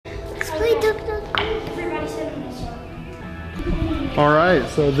All right,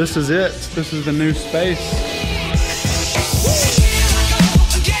 so this is it. This is the new space.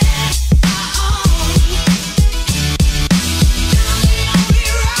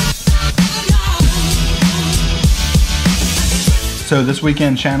 So this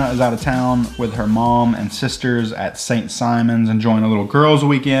weekend, Shanna is out of town with her mom and sisters at St. Simon's, enjoying a little girls'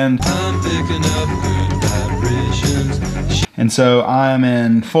 weekend. I'm picking up good vibrations. And so I'm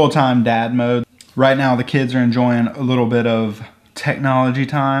in full-time dad mode. Right now, the kids are enjoying a little bit of technology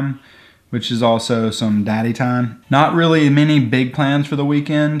time, which is also some daddy time. Not really many big plans for the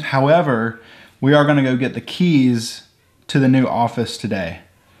weekend. However, we are gonna go get the keys to the new office today.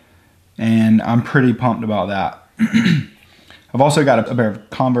 And I'm pretty pumped about that. I've also got a pair of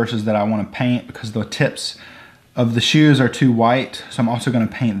Converses that I want to paint because the tips of the shoes are too white, so I'm also going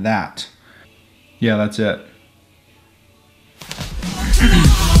to paint that. Yeah, that's it.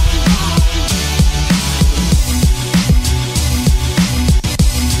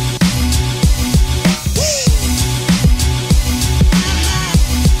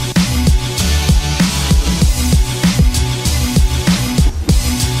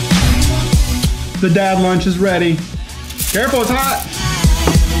 The dad lunch is ready. Careful, it's hot.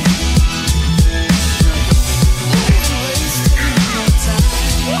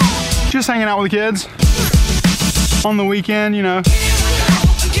 Just hanging out with the kids on the weekend, you know.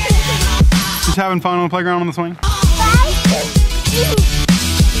 Just having fun on the playground on the swing.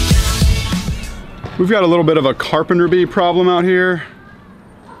 We've got a little bit of a carpenter bee problem out here.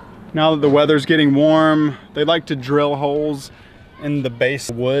 Now that the weather's getting warm, they like to drill holes in the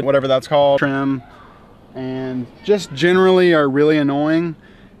base wood, whatever that's called, trim. And just generally are really annoying,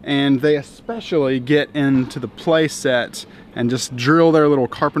 and they especially get into the play set and just drill their little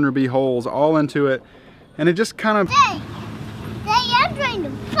carpenter bee holes all into it, and it just kind of... Hey, I'm trying to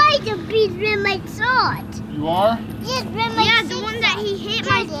fight the bees with my sword. You are? Yes, with my Yeah, the one that he hit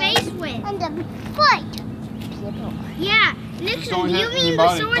my face with. And the fight people. Yeah, Nixon, you mean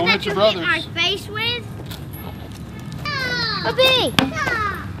the sword that you hit my face with? A bee!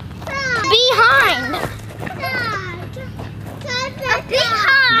 Behind! A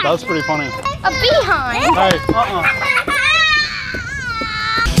behind! That's pretty funny. A behind! Hey,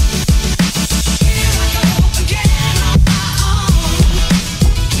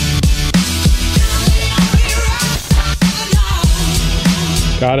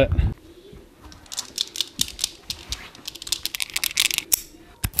 Got it.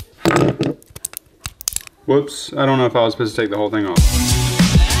 Whoops, I don't know if I was supposed to take the whole thing off.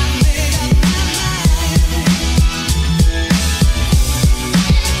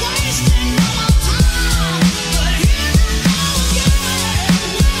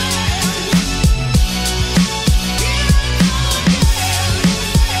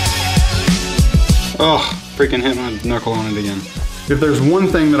 Oh, freaking hit my knuckle on it again. If there's one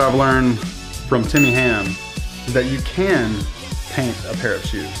thing that I've learned from Timmy Ham, is that you can paint a pair of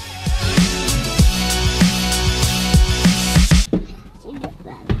shoes.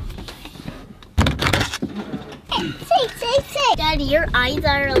 Say. Daddy, your eyes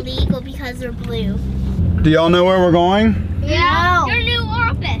are illegal because they're blue. Do y'all know where we're going? Yeah, your new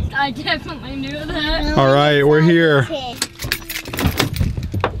office. I definitely knew that. All right, we're here.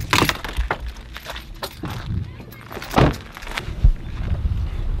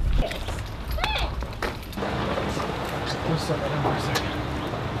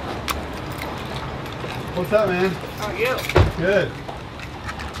 What's up, man? How are you? Good.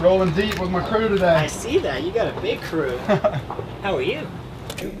 Rolling deep with my crew today. I see that. You got a big crew. How are you?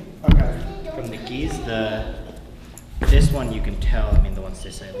 Okay. From the keys, this one you can tell, I mean the ones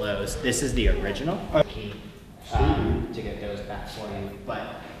that say Lowe's, this is the original key to get those back for you.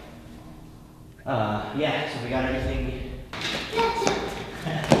 But yeah, so we got everything.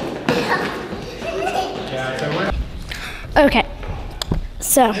 Yeah, so we're Okay,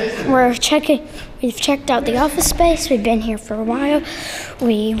 so we've checked out the office space. We've been here for a while.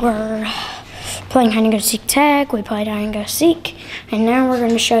 We were playing hide and go seek tag. We played hide and go seek, and now we're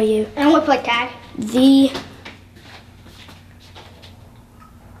going to show you. And we play tag. The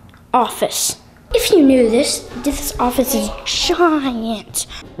office. If you knew this office is giant.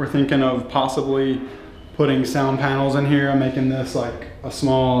 We're thinking of possibly putting sound panels in here and making this like a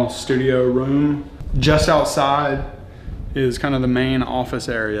small studio room. Just outside is kind of the main office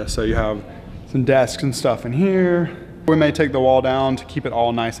area. So you have some desks and stuff in here. We may take the wall down to keep it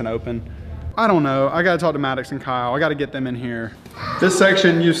all nice and open. I don't know, I gotta talk to Maddox and Kyle. I gotta get them in here. This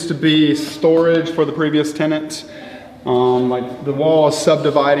section used to be storage for the previous tenant. Like the wall is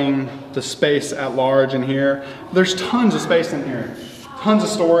subdividing the space at large in here. There's tons of space in here. tons of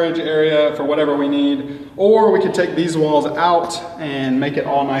storage area for whatever we need, or we could take these walls out and make it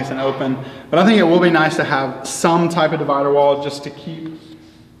all nice and open. But I think it will be nice to have some type of divider wall just to keep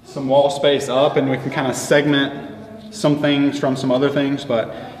some wall space up, and we can kind of segment some things from some other things.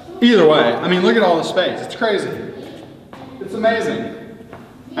 But either way, I mean, look at all the space. It's crazy. It's amazing.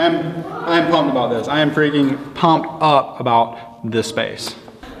 I am pumped about this. I am freaking pumped up about this space.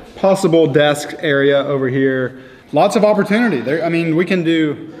 Possible desk area over here. Lots of opportunity there. I mean, we can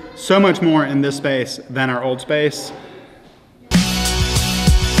do so much more in this space than our old space.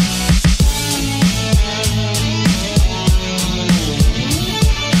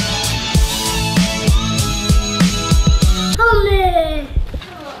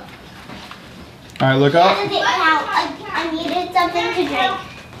 All right, look up. I needed something to drink.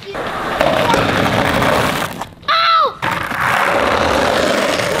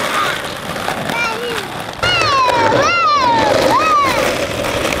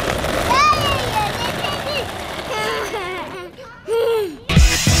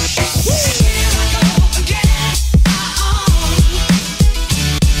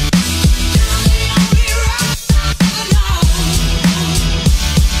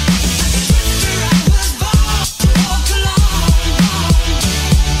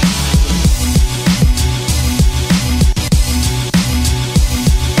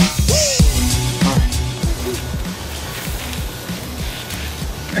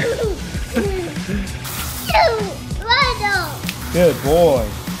 Good boy.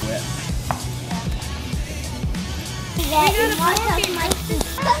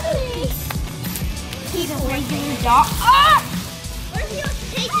 He's a regular dog. Ah! What if he was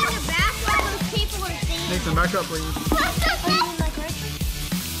taking a bath while those people were singing? Nathan, back up, please.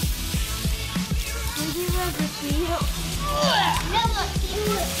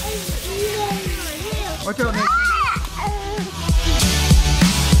 Watch out, Nathan.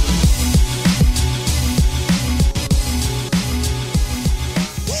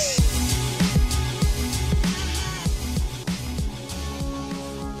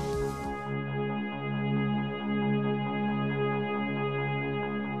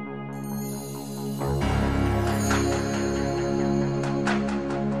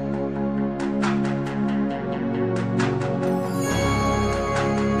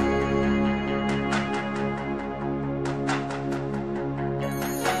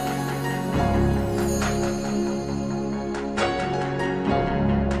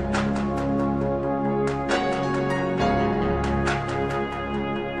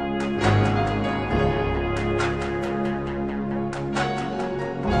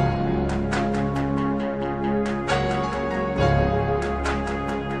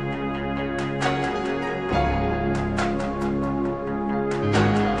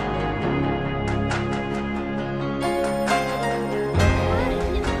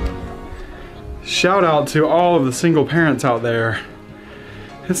 Shout out to all of the single parents out there.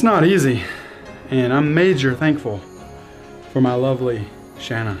 It's not easy, and I'm major thankful for my lovely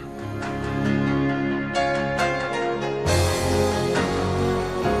Shanna.